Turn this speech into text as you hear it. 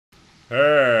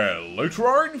Hello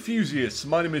Terraria enthusiasts,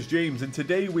 my name is James and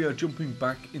today we are jumping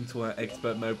back into our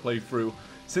expert mode playthrough.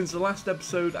 Since the last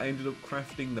episode I ended up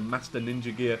crafting the Master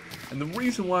Ninja gear, and the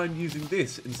reason why I'm using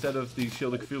this instead of the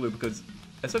Shield of Cthulhu, because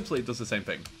essentially it does the same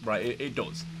thing, right? It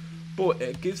does. But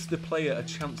it gives the player a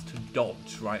chance to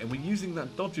dodge, right? And we're using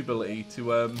that dodge ability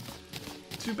to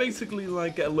basically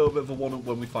like get a little bit of a one-up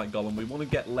when we fight Golem. We want to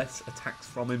get less attacks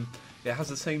from him. It has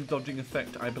the same dodging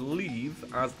effect, I believe,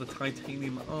 as the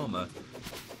titanium armor,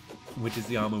 which is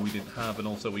the armor we didn't have, and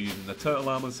also we're using the turtle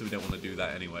armor, so we don't want to do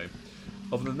that anyway.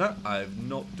 Other than that, I've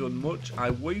not done much. I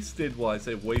wasted, well I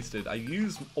say wasted, I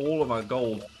used all of my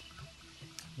gold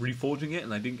reforging it,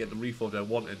 and I didn't get the reforge I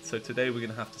wanted, so today we're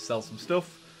going to have to sell some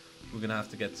stuff. We're going to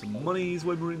have to get some monies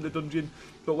when we're in the dungeon,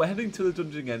 but we're heading to the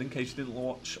dungeon again, in case you didn't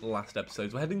watch last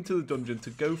episode. We're heading to the dungeon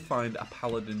to go find a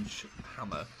paladin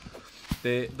hammer.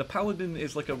 The paladin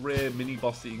is like a rare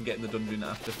mini-boss that you can get in the dungeon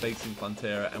after facing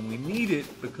Plantera, and we need it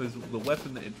because the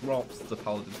weapon that it drops, the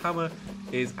paladin hammer,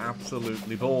 is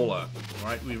absolutely baller,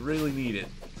 right? We really need it.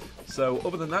 So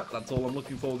other than that, that's all I'm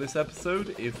looking for this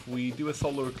episode. If we do a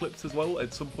solar eclipse as well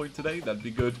at some point today, that'd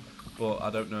be good. But I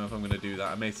don't know if I'm going to do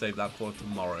that. I may save that for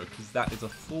tomorrow, because that is a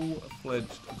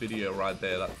full-fledged video right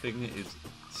there. That thing is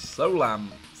so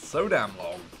damn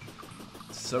long.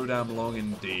 So damn long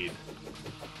indeed.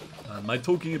 And my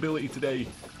talking ability today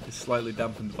is slightly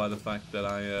dampened by the fact that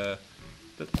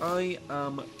I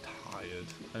am tired.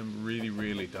 I'm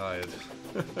really tired.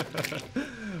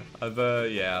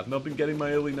 I've not been getting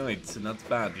my early nights, and that's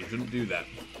bad. You shouldn't do that.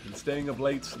 I've been staying up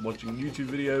late, watching YouTube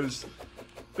videos,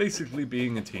 basically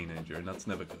being a teenager, and that's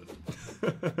never good.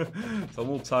 So I'm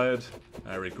all tired.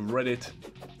 I regret it.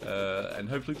 And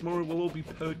hopefully tomorrow we'll all be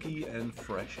perky and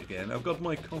fresh again. I've got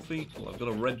my coffee. Well, I've got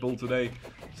a Red Bull today,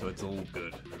 so it's all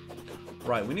good.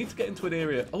 Right, we need to get into an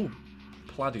area. Oh,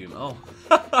 Palladium. Oh,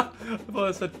 I thought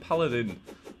I said Paladin.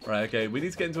 Right, okay, we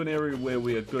need to get into an area where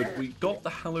we are good. We got the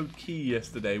hallowed key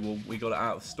yesterday. Well, we got it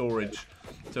out of storage.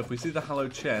 So if we see the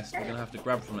hallowed chest, we're going to have to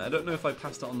grab from it. I don't know if I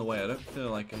passed it on the way. I don't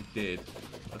feel like I did.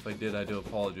 If I did, I do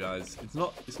apologise. It's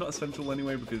not essential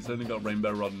anyway, because it's only got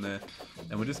rainbow rod in there.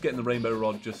 And we're just getting the rainbow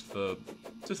rod just for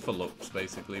looks,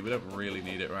 basically. We don't really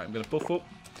need it. Right, I'm going to buff up.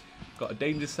 Got a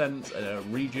danger sense, a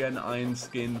regen, iron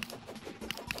skin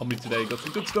on me today. Got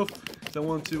some good stuff. So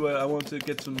I want to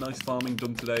get some nice farming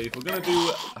done today. If we're going to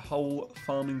do a whole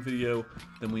farming video,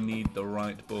 then we need the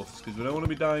right buffs, because we don't want to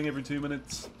be dying every 2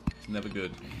 minutes. It's never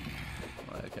good.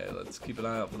 Right, okay, let's keep an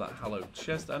eye out for that hallowed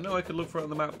chest. I know I could look for it on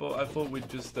the map, but I thought we'd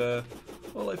just,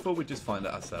 find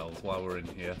it ourselves while we're in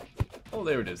here. Oh,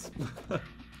 there it is.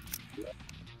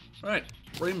 Right,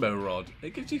 rainbow rod.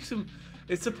 It gives you some.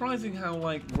 It's surprising how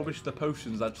like rubbish the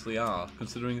potions actually are,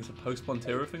 considering it's a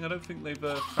post-Plantera thing. I don't think they've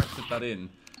factored that in,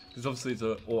 because obviously it's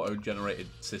an auto-generated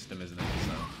system, isn't it?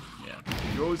 So yeah,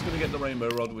 you're always going to get the rainbow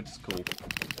rod, which is cool.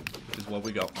 Which is what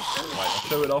we got. Right, I'll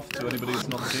show it off to anybody who's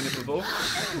not seen it before.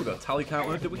 We've got a tally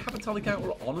counter. Did we have a tally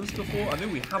counter on us before? I knew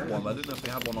we had one, but I didn't know if we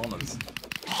had one on us.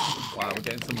 Wow, we're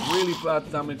getting some really bad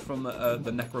damage from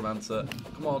the Necromancer.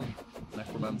 Come on,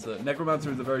 Necromancer.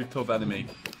 Necromancer is a very tough enemy.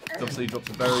 Obviously, he drops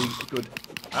a very good...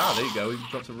 Ah, there you go.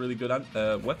 He drops a really good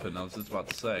weapon, I was just about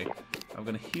to say. I'm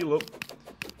going to heal up.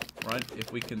 Right,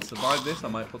 if we can survive this, I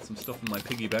might put some stuff in my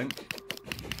piggy bank.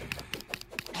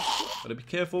 Gotta be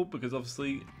careful, because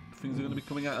obviously things are going to be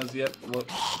coming at us. Yep, look,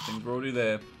 things are already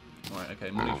there. Right,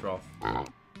 okay, money trough.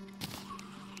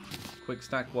 Quick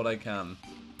stack what I can.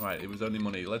 Right, it was only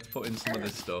money. Let's put in some of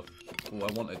this stuff. Oh,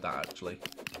 I wanted that, actually.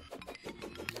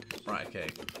 Right, okay.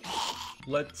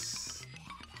 Let's...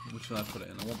 Which should I put it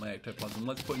in? I want my ectoplasm.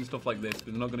 Let's put in stuff like this,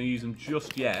 because we're not going to use them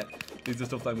just yet. These are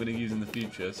stuff that I'm going to use in the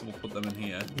future, so we'll put them in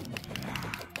here.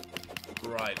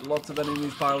 Right, lots of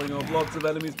enemies piling up, lots of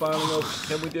enemies piling up.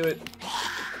 Can we do it?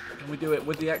 Can we do it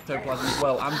with the ectoplasm as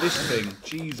well? And this thing.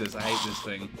 Jesus, I hate this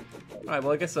thing. Right,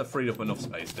 well, I guess that freed up enough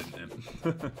space, didn't it?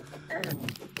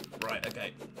 Right,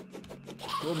 okay.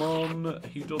 Come on.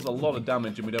 He does a lot of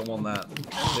damage, and we don't want that.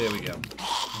 There we go.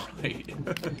 Right.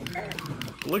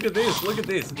 Look at this, look at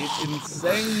this. It's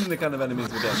insane the kind of enemies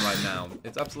we're getting right now.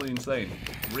 It's absolutely insane.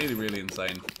 Really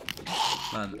insane.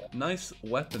 Man, nice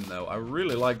weapon though. I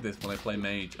really like this when I play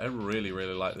mage. I really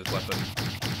like this weapon.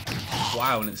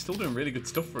 Wow, and it's still doing really good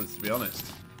stuff for us, to be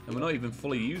honest. And we're not even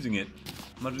fully using it.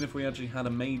 Imagine if we actually had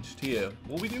a mage tier.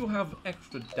 Well, we do have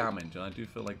extra damage, and I do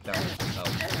feel like damage does help.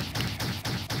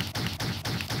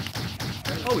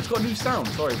 Oh, it's got a new sound.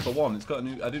 Sorry, for one, it's got a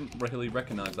new... I didn't really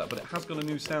recognise that, but it has got a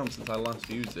new sound since I last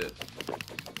used it.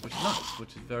 Which is nice,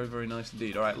 which is very nice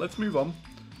indeed. Alright, let's move on.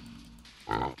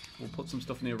 We'll put some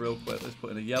stuff in here real quick. Let's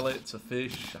put in a yellet, a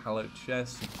fish, a hallowed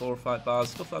chest, some chlorophyte bars,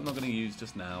 stuff that I'm not going to use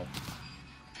just now.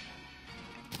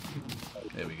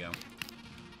 There we go.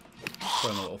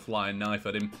 Throwing a little flying knife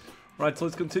at him. Right, so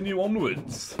let's continue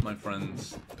onwards, my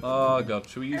friends. Oh god,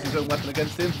 should we use his own weapon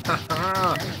against him?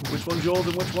 Haha! Which one's yours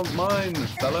and which one's mine,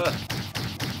 fella?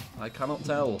 I cannot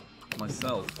tell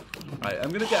myself. Right, I'm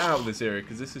gonna get out of this area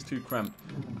because this is too cramped.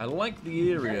 I like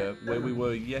the area where we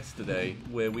were yesterday,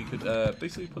 where we could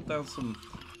basically put down some.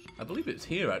 I believe it's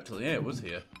here actually. Yeah, it was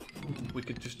here. We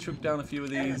could just chuck down a few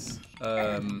of these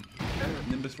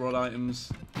Nimbus Rod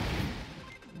items.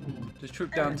 Just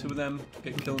chuck down 2 of them,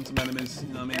 get killing some enemies.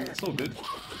 You know what I mean? It's all good.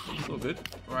 It's all good.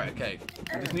 Right, okay.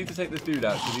 I just need to take this dude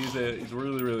out because he's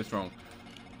really, really strong.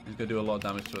 He's going to do a lot of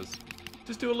damage to us.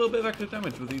 Just do a little bit of extra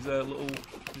damage with these little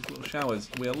showers.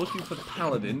 We are looking for the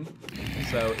Paladin,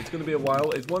 so it's going to be a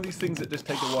while. It's one of these things that just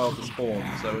take a while to spawn.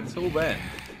 So until then,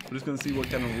 we're just going to see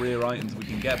what kind of rare items we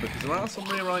can get, because there are some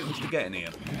rare items to get in here.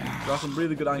 There are some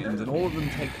really good items, and all of them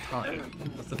take time.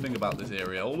 That's the thing about this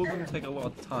area. All of them take a lot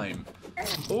of time.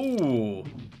 Oh,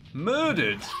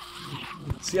 murdered!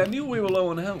 See, I knew we were low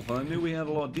on health, and I knew we had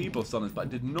a lot of debuffs on us, but I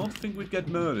did not think we'd get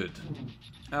murdered.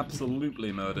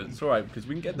 Absolutely murdered. It's alright, because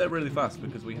we can get there really fast,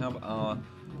 because we have our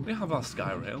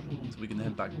sky rail, so we can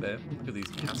head back there. Look at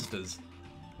these casters.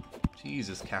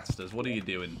 Jesus, casters, what are you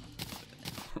doing?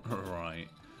 Right.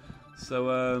 So,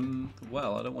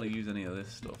 well, I don't want to use any of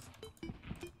this stuff.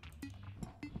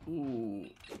 Ooh.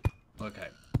 Okay.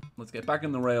 Let's get back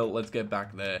in the rail. Let's get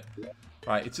back there.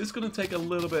 Right, it's just going to take a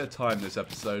little bit of time this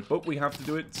episode, but we have to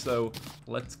do it, so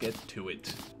let's get to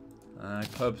it. I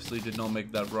purposely did not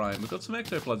make that rhyme. We've got some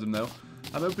ectoplasm, though.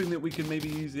 I'm hoping that we can maybe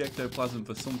use the ectoplasm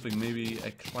for something, maybe a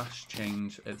class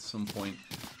change at some point,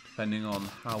 depending on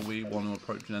how we want to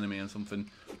approach an enemy or something.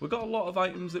 We've got a lot of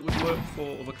items that would work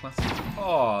for other classes.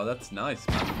 Oh, that's nice,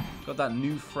 man. Got that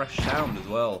new fresh sound as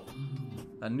well.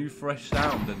 A new fresh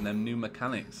sound and then new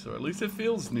mechanics, or at least it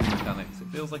feels new mechanics. It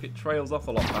feels like it trails off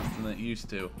a lot faster than it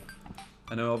used to.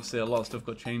 I know obviously a lot of stuff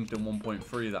got changed in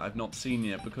 1.3 that I've not seen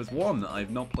yet, because 1, I've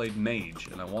not played Mage,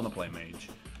 and I want to play Mage.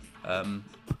 And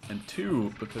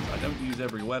 2, because I don't use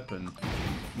every weapon.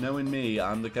 Knowing me,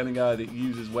 I'm the kind of guy that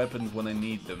uses weapons when I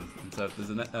need them. And so if there's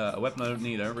a weapon I don't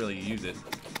need, I don't really use it.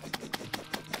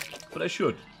 But I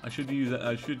should. I should use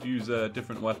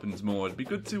different weapons more. It'd be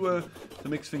good to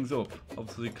mix things up.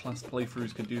 Obviously, class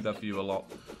playthroughs can do that for you a lot.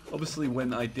 Obviously,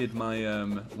 when I did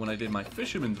my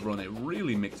fisherman's run, it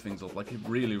really mixed things up. Like it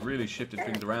really shifted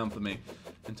things around for me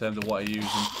in terms of what I used,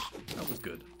 and that was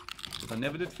good. Because I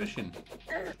never did fishing.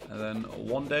 And then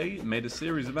one day, made a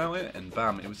series about it, and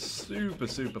bam, it was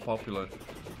super popular.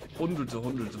 Hundreds of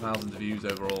thousands of views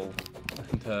overall.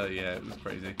 And yeah, it was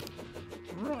crazy.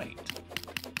 Right.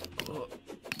 Oh,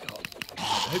 God. I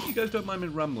hope you guys don't mind me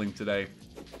rambling today.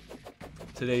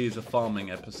 Today is a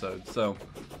farming episode, so I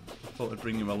thought I'd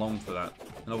bring you along for that.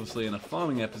 And obviously in a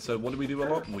farming episode, what do we do a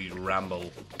lot? We ramble.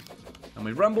 And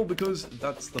we ramble because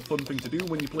that's the fun thing to do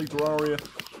when you play Terraria.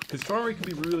 Because Terraria can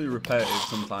be really repetitive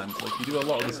sometimes. Like, you do a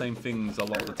lot of the same things a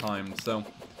lot of the time. So,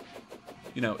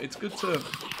 you know, it's good to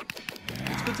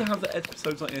have the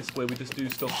episodes like this where we just do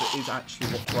stuff that is actually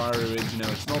what Terraria is. You know,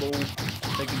 it's not all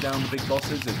taking down the big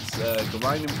bosses. It's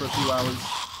grinding for a few hours,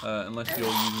 unless you're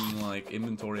using like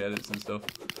inventory edits and stuff,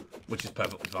 which is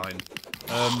perfectly fine.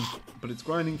 But it's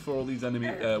grinding for all these enemy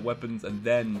weapons, and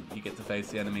then you get to face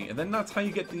the enemy, and then that's how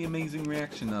you get the amazing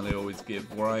reaction that I always give,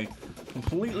 where I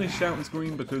completely shout and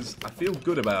scream because I feel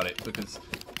good about it, because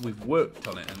we've worked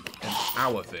on it, and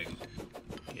our thing.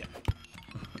 Yeah.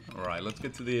 Alright, let's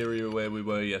get to the area where we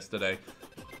were yesterday.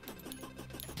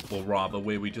 Or rather,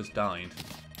 where we just died.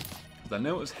 Because I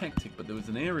know it was hectic, but there was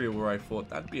an area where I thought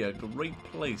that'd be a great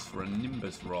place for a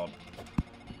Nimbus Rod.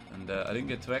 And I didn't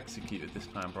get to execute it this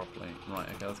time properly. Right,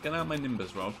 okay, let's get out my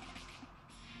Nimbus Rod.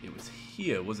 It was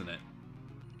here, wasn't it?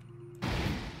 It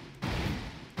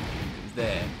was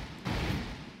there.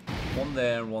 One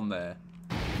there, one there.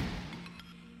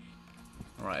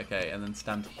 Right, okay, and then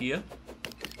stand here.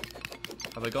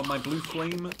 Have I got my blue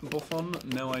flame buff on?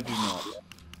 No, I do not.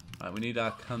 Right, we need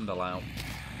our candle out.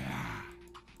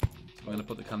 I'm going to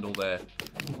put the candle there.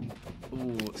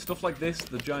 Ooh, stuff like this,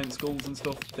 the giant skulls and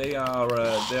stuff, they're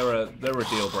a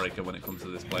deal breaker when it comes to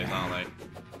this place, aren't they?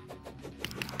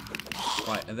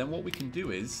 Right, and then what we can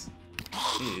do is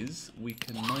we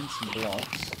can mine some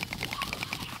blocks.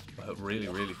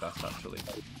 Really fast, actually.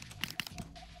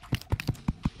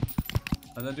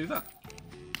 And then do that.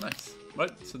 Nice.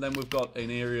 Right, so then we've got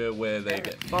an area where they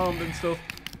get farmed and stuff.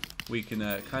 We can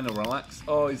kind of relax.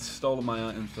 Oh, he's stolen my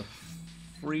items for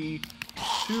 3,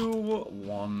 2,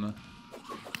 1.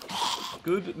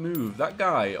 Good move. That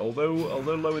guy, although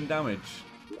low in damage,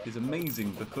 is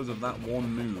amazing because of that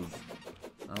one move.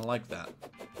 I like that.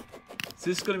 So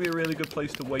this is going to be a really good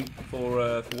place to wait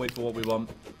for what we want.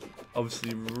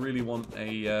 Obviously, we really want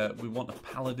a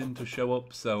paladin to show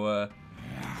up. So yeah,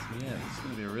 this is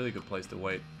going to be a really good place to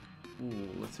wait. Ooh,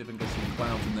 let's see if I can get some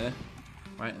clouds in there,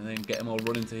 right, and then get them all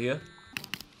running to here.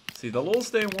 See, they'll all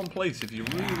stay in one place if you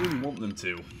really want them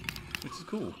to, which is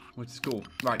cool.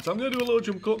 Right, so I'm going to do a little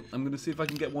jump cut. I'm going to see if I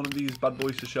can get one of these bad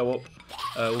boys to show up.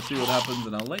 We'll see what happens,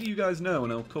 and I'll let you guys know,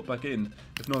 and I'll cut back in.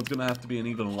 If not, it's going to have to be an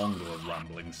even longer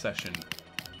rambling session.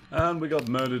 And we got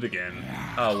murdered again.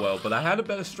 Oh well, but I had a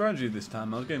better strategy this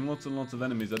time. I was getting lots and lots of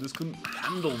enemies. I just couldn't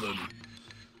handle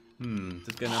them.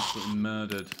 Just getting absolutely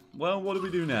murdered. Well, what do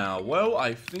we do now? Well,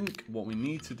 I think what we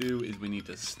need to do is we need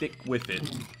to stick with it.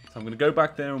 So I'm going to go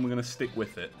back there and we're going to stick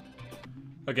with it.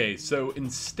 Okay, so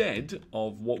instead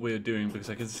of what we're doing, because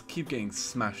I can just keep getting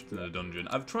smashed in the dungeon.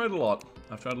 I've tried a lot.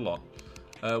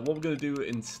 What we're going to do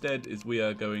instead is we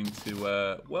are going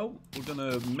to, well, we're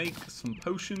going to make some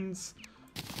potions.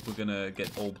 We're going to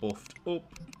get all buffed up.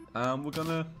 And we're going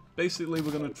to, basically,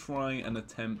 we're going to try and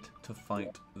attempt to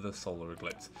fight the solar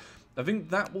eclipse. I think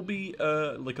that will be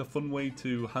like a fun way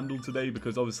to handle today,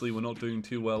 because obviously we're not doing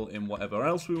too well in whatever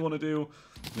else we want to do.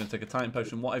 I'm going to take a Titan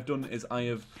Potion. What I've done is I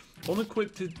have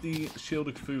unequipped the Shield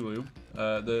of Cthulhu,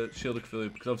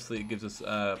 because obviously it gives us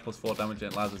 +4 damage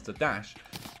and it allows us to dash,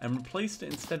 and replaced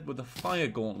it instead with a Fire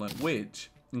Gauntlet,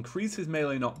 which increases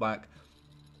melee knockback,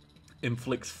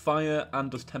 inflicts fire,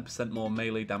 and does 10% more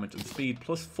melee damage and speed,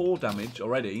 +4 damage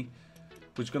already,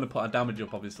 which is going to put our damage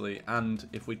up, obviously, and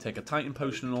if we take a Titan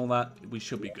Potion and all that, we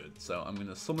should be good. So I'm going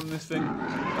to summon this thing,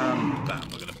 and bam,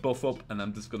 we're going to buff up, and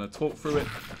I'm just going to talk through it,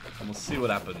 and we'll see what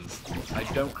happens. I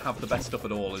don't have the best stuff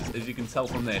at all, as you can tell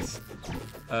from this.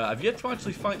 I've yet to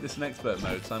actually fight this in expert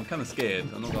mode, so I'm kind of scared,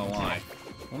 I'm not going to lie.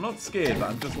 Well, I'm not scared, but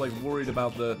I'm just, like, worried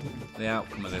about the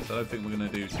outcome of this. I don't think we're going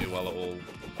to do too well at all.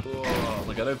 Oh,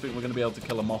 like, I don't think we're going to be able to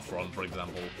kill a MOTHRON, for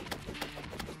example.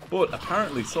 But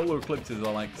apparently solar eclipses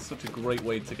are like such a great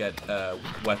way to get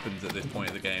weapons at this point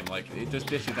of the game. Like, it just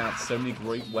dishes out so many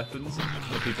great weapons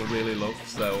that people really love.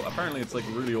 So apparently it's like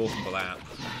really awesome for that.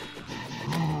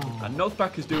 And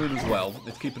knockback is doing as well.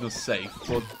 It's keeping us safe.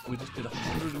 But we just did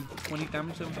 120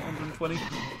 damage to 120.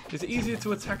 Is it easier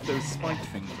to attack those spiked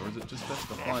things, or is it just best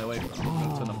to fly away from them? I'm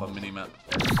going to turn off our mini-map.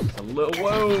 A little...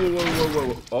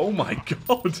 Whoa. Oh my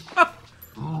god.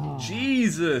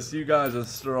 Jesus, you guys are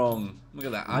strong. Look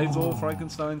at that. Izor,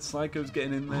 Frankenstein, Psycho's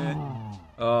getting in there.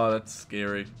 Oh, that's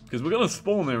scary. Because we're going to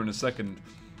spawn there in a second.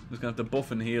 Just going to have to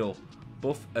buff and heal.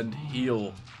 Buff and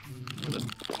heal.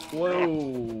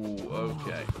 Whoa.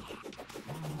 Okay.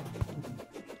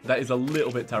 That is a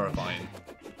little bit terrifying.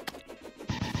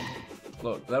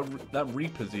 Look, that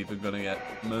Reaper's even going to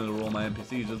get murder all my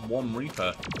NPCs. Just one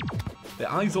Reaper. The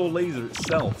Izor laser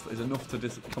itself is enough to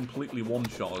just completely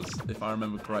one-shot us, if I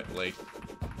remember correctly.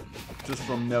 Just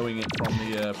from knowing it from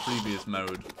the previous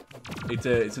mode.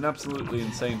 It's an absolutely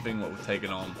insane thing what we've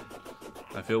taken on.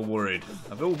 I feel worried.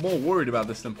 I feel more worried about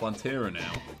this than Plantera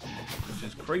now. Which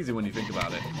is crazy when you think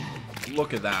about it.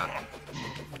 Look at that.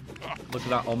 Look at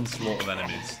that onslaught of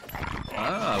enemies.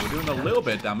 Ah, we're doing a little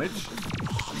bit of damage.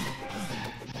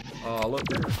 Oh, look,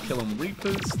 they're killing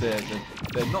Reapers. They're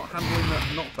not handling that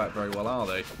knockback very well, are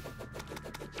they?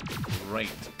 Great.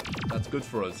 That's good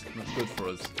for us.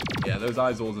 Yeah, those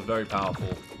Izors are very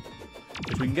powerful.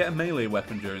 If we can get a melee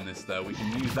weapon during this, though, we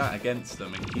can use that against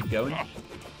them and keep going.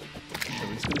 So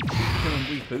we're just going to keep killing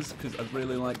Reapers, because I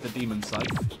really like the Demon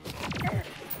Scythe.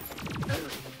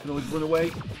 Can always run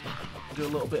away. Do a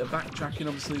little bit of backtracking.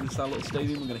 Obviously, this is our little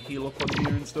stadium. We're going to heal up on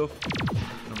here and stuff.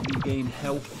 And regain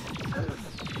health.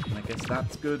 And I guess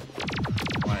that's good.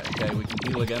 Right, okay, we can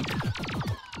heal again.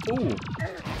 Ooh!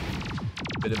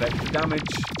 Bit of extra damage.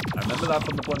 I remember that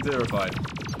from the Plantera fight.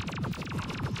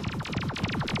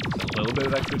 A little bit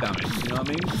of extra damage, you know what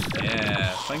I mean?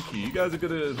 Yeah, thank you. You guys are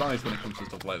good at advice when it comes to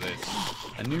stuff like this.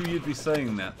 I knew you'd be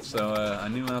saying that, so I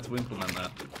knew how to implement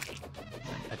that.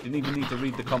 I didn't even need to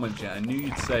read the comments yet. I knew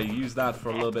you'd say, use that for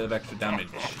a little bit of extra damage.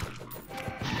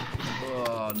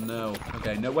 Oh, no.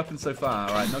 Okay, no weapons so far.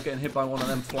 Alright, not getting hit by one of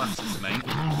them flasks, mate.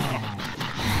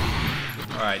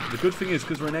 Alright, the good thing is,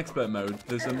 because we're in expert mode,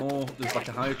 there's like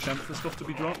a higher chance for stuff to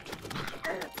be dropped.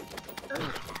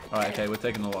 Alright, okay, we're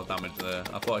taking a lot of damage there.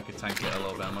 I thought I could tank it a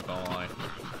little bit, I'm not gonna lie.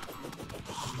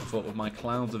 I thought with my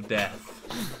clouds of death.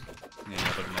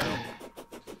 Yeah, but no.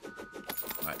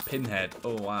 Alright, Pinhead.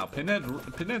 Oh, wow.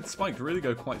 Pinhead spikes really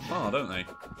go quite far, don't they?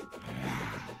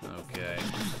 Okay.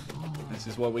 This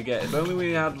is what we get. If only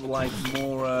we had, like,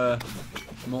 more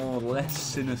less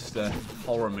sinister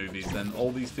horror movies, then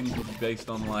all these things would be based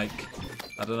on, like,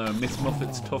 I don't know, Miss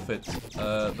Muffet's Tuffet,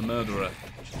 the murderer.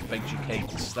 She bakes your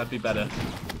cakes. That'd be better.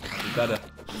 That'd be better.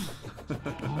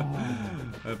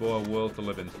 Oh boy, a world to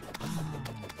live in.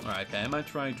 Alright, okay, I might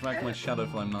try and drag my shadow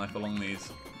flame knife along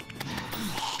these.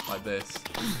 Like this.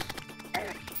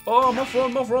 Oh,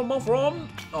 MOTHRON, MOTHRON, MOTHRON!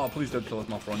 Oh, please don't kill us,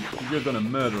 MOTHRON. You're gonna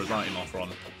murder us, aren't you, MOTHRON?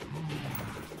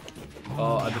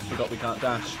 Oh, I just forgot we can't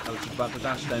dash. I was just about to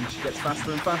dash then. She gets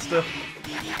faster and faster.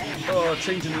 Oh,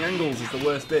 changing the angles is the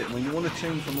worst bit. When you want to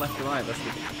change from left to right, that's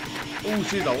the... Oh,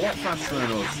 she's a lot faster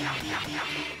than us.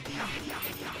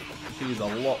 She's a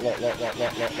lot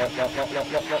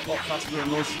faster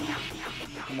than us.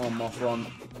 Come on, MOTHRON.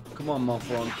 Come on,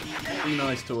 MOTHRON. Be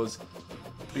nice to us.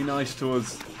 Be nice to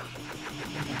us.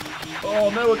 Oh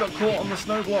no, I got caught on the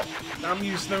snow block. Damn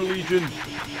you, Snow Legion.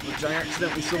 Which I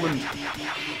accidentally summoned.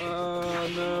 Oh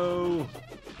no.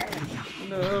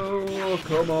 No.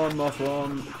 Come on,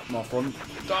 MOTHRON. MOTHRON.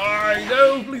 Die!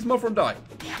 No! Please, MOTHRON, die.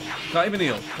 Can't even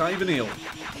heal. Can't even heal.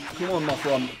 Come on,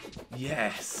 MOTHRON.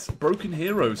 Yes. Broken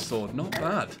Hero's sword. Not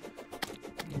bad.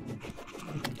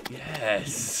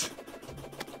 Yes.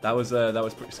 That was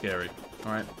pretty scary.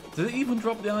 Alright. Does it even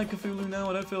drop the Eye Cthulhu now?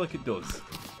 I don't feel like it does.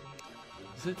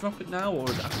 Does it drop it now, or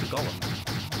is it after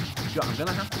Golem? God, I'm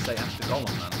gonna have to say after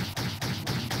Golem, man.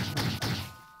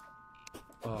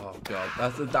 Oh god,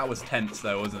 that was tense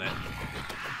though, wasn't it?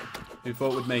 Who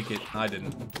thought we'd make it? I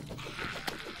didn't.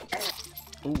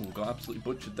 Ooh, got absolutely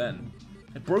butchered then.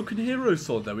 A broken hero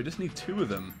sword though. We just need 2 of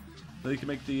them. Then you can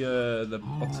make the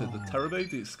what's it? The Terraria,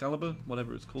 the Excalibur,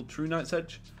 whatever it's called, True Knight's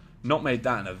Edge. Not made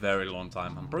that in a very long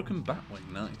time. And broken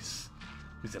Batwing, nice.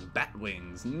 With some bat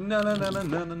wings. No,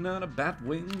 bat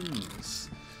wings.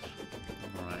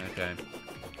 Alright, okay.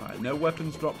 Alright, no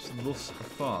weapons drops thus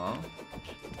far.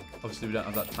 Obviously, we don't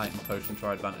have that Titan Potion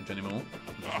Try advantage anymore.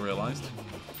 I just realised.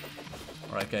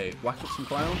 Alright, okay. Whack up some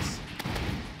clouds.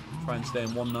 Try and stay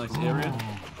in one nice area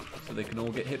so they can all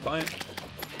get hit by it.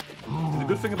 The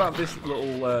good thing about this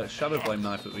little Shadow Flame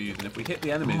knife that we're using, if we hit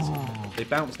the enemies, they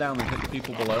bounce down and hit the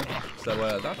people below. So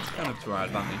that's kind of to our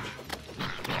advantage.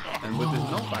 And with this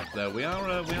knockback there, we are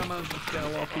managing to get a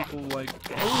lot of people like...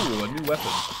 Oh, a new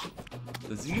weapon.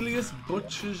 The Zelius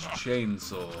Butcher's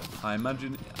Chainsaw. I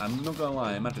imagine... I'm not gonna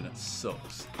lie, I imagine it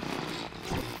sucks.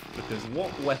 Because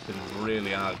what weapons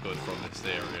really are good from this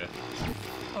area?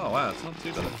 Oh wow, it's not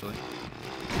too bad actually.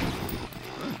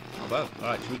 Oh, not bad.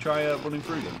 Alright, should we try running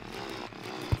through them?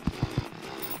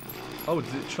 Oh,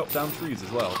 did it chop down trees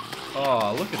as well?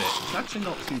 Oh, look at it. It's actually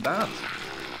not too bad.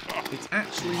 It's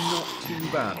actually not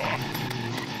too bad.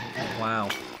 Wow.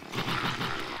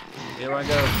 Here I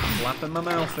go, flapping my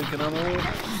mouth, thinking I'm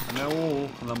all,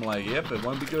 and I'm like, yep, it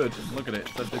won't be good. Look at it,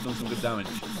 said they've done some good damage.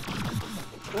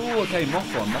 Oh, okay,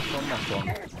 MOTHRON.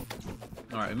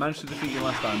 Alright, we managed to defeat you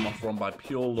last time, MOTHRON, by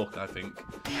pure luck, I think.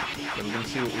 So we're going to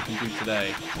see what we can do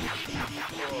today.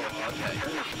 Oh, okay.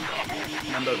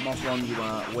 Remember, MOTHRON, you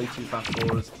are way too fast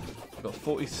for us. We've got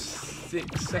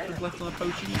 46 seconds left on a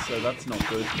potion, so that's not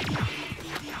good.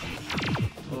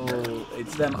 Oh,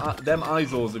 it's them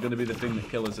Izors are going to be the thing that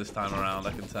kill us this time around,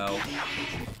 I can tell.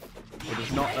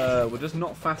 We're just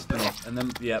not fast enough, and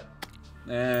then, yep.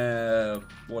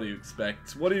 What do you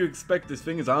expect? What do you expect? This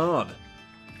thing is hard.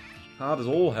 Hard as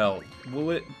all hell.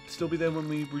 Will it still be there when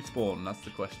we respawn? That's the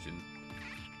question.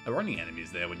 Are any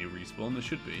enemies there when you respawn? There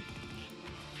should be.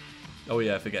 Oh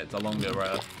yeah, I forget. It's a longer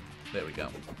there we go.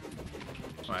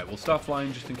 Alright, we'll start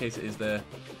flying just in case it is there.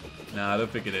 Nah, I don't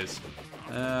think it is.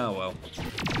 Ah, well.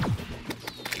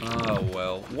 Oh,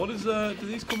 well. What is, do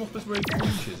these come up as rare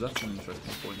creatures? That's an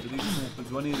interesting point.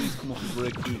 Do any of these come up as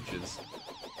rare creatures?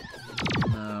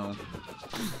 No.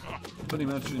 But he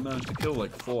managed to kill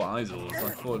like 4 Izors.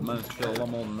 I thought he managed to kill a lot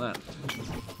more than that.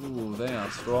 Ooh, they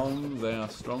are strong. They are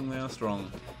strong. They are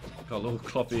strong. Got little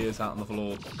cloppy ears out on the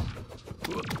floor.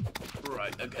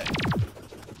 Right, okay.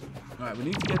 Alright, we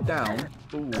need to get down.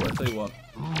 Ooh, I'll tell you what.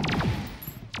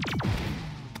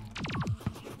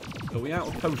 Are we out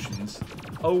of potions?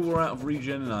 Oh, we're out of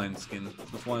regen and iron skin.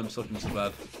 That's why I'm sucking so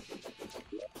bad.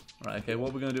 Right, okay,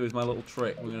 what we're going to do is my little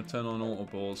trick. We're going to turn on auto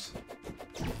bores.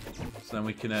 So then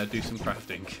we can do some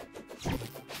crafting.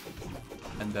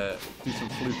 And do some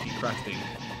fluky crafting.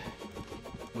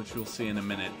 Which you'll see in a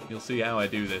minute. You'll see how I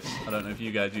do this. I don't know if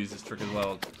you guys use this trick as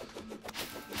well.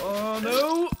 Oh,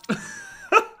 no!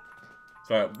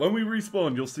 Sorry, when we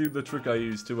respawn, you'll see the trick I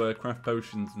use to craft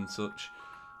potions and such.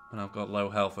 When I've got low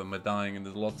health and we're dying and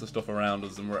there's lots of stuff around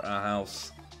us and we're at our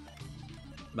house.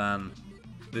 Man,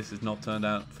 this has not turned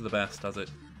out for the best, has it?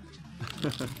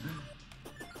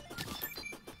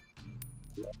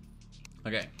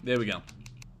 Okay, there we go.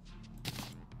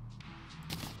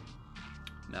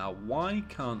 Now, why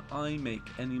can't I make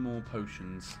any more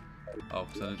potions? Oh,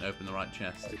 because I didn't open the right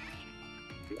chest.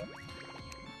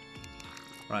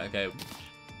 Right, okay.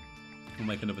 We'll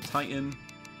make another Titan.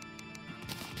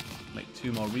 Make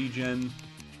 2 more regen.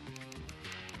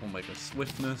 We'll make a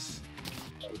swiftness.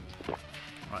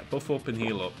 Alright, buff up and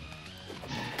heal up.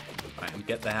 Alright, and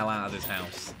get the hell out of this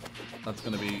house. That's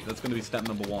gonna be step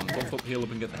number 1. Buff up, heal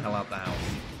up, and get the hell out of the house.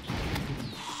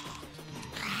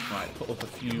 Right, put up a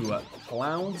few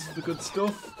clouds for good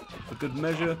stuff, for good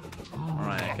measure.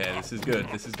 Alright, okay, this is good,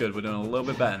 this is good. We're doing a little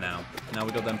bit better now. Now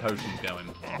we've got them potions going.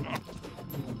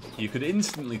 You could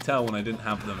instantly tell when I didn't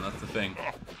have them, that's the thing.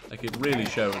 Like, it really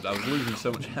showed. I was losing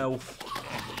so much health.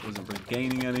 I wasn't really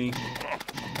gaining any.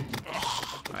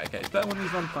 Right, okay, it's better when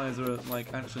these vampires are,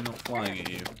 like, actually not flying at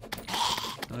you.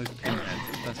 And those pinheads,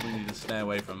 it's best when you just stay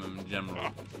away from them in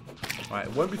general. Right,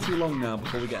 it won't be too long now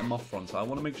before we get a MOTHRON, so I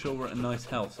want to make sure we're at a nice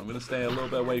health, so I'm going to stay a little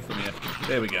bit away from you.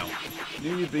 There we go. I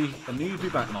knew you'd be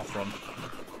back, MOTHRON.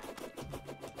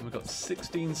 And we've got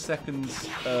 16 seconds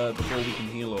before we can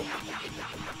heal up.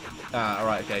 Ah,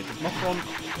 alright, okay. Does MOTHRON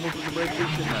come up with a break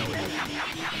feature? No, it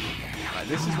doesn't. Right,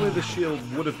 this is where the shield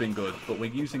would have been good, but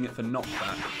we're using it for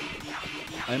knockback.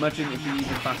 I imagine it'd be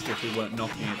even faster if we weren't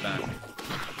knocking it back.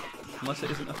 Unless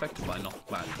it isn't affected by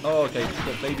knockback. Oh, okay, we've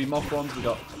got baby MOTHRONs, we've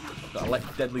got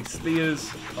deadly spears.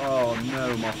 Oh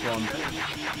no, MOTHRON.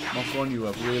 MOTHRON, you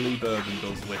have really burdened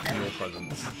us with your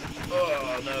presence.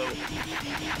 Oh no.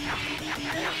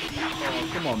 Oh,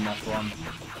 come on, MOTHRON.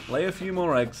 Lay a few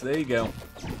more eggs, there you go.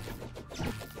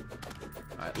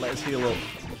 Alright, let us heal up.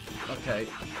 Okay.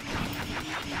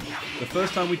 The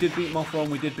first time we did beat MOTHRON,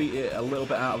 we did beat it a little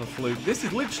bit out of a fluke. This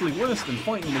is literally worse than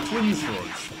fighting the twins for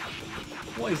us.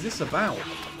 What is this about?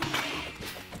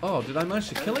 Oh, did I manage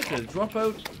to kill it? Did it drop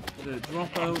out? Did it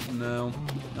drop out? No.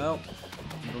 Well,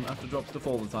 you don't have to drop stuff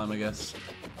all the time, I guess.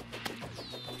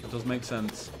 It does make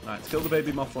sense. Right, let's kill the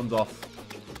baby MOTHRONs off.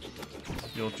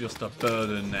 You're just a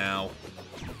burden now.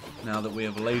 Now that we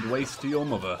have laid waste to your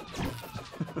mother.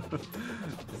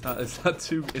 Is that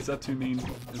too mean?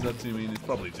 Is that too mean? It's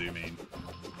probably too mean.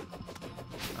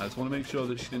 I just want to make sure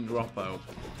that she didn't drop out.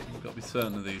 I've got to be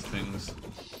certain of these things.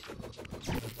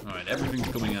 Alright, everything's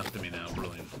coming after me now.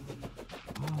 Brilliant.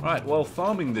 Right, well,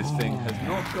 farming this thing has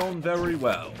not gone very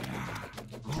well.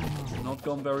 Not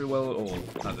gone very well at all,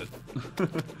 has it?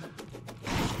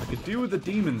 I could do with a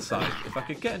demon scythe. If I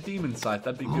could get a demon scythe,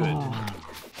 that'd be good.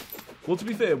 Well, to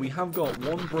be fair, we have got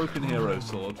 1 broken hero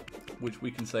sword, which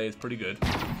we can say is pretty good.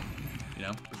 You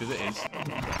know, because it is.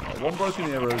 1 broken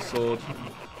hero sword.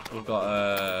 We've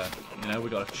got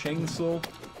we've got a chainsaw.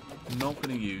 Not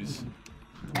going to use.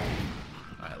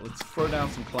 Alright, let's throw down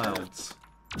some clouds.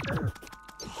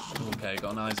 Okay,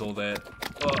 got an Izor there.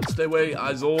 Oh, stay away,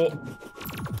 Izor.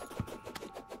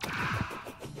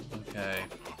 Okay.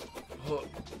 Oh.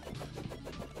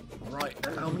 Right,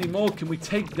 how many more can we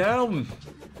take down?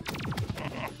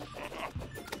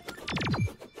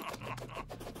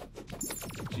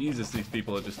 Jesus, these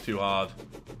people are just too hard.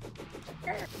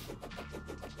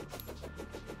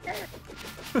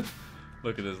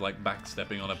 Look at us, like,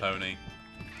 backstepping on a pony.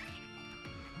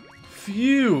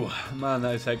 Phew! Man,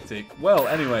 that is hectic. Well,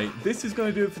 anyway, this is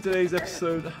going to do it for today's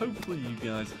episode. Hopefully you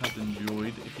guys have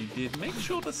enjoyed. If you did, make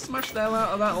sure to smash the hell out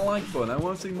of that like button. I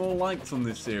want to see more likes on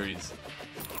this series.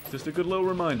 Just a good little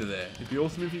reminder there. It'd be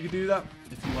awesome if you could do that.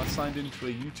 If you are signed into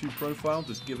a YouTube profile,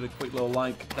 just give it a quick little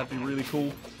like. That'd be really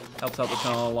cool. Helps out the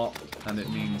channel a lot, and it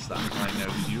means that I know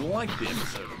that you like the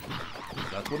episode.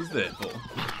 That's what it's there for.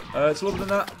 So other than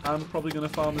that, I'm probably going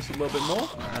to farm this a little bit more,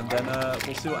 and then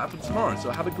we'll see what happens tomorrow. So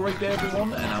have a great day,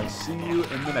 everyone, and I'll see you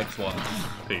in the next one.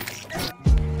 Peace.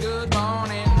 Good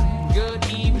morning, good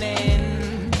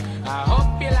evening. I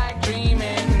hope you like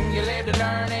dreaming. You live to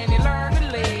learn and you learn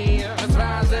to live. It's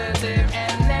positive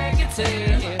and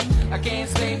negative. I can't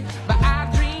sleep, but I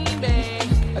dream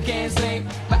big. I can't sleep,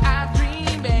 but I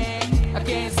dream big. I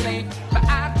can't sleep.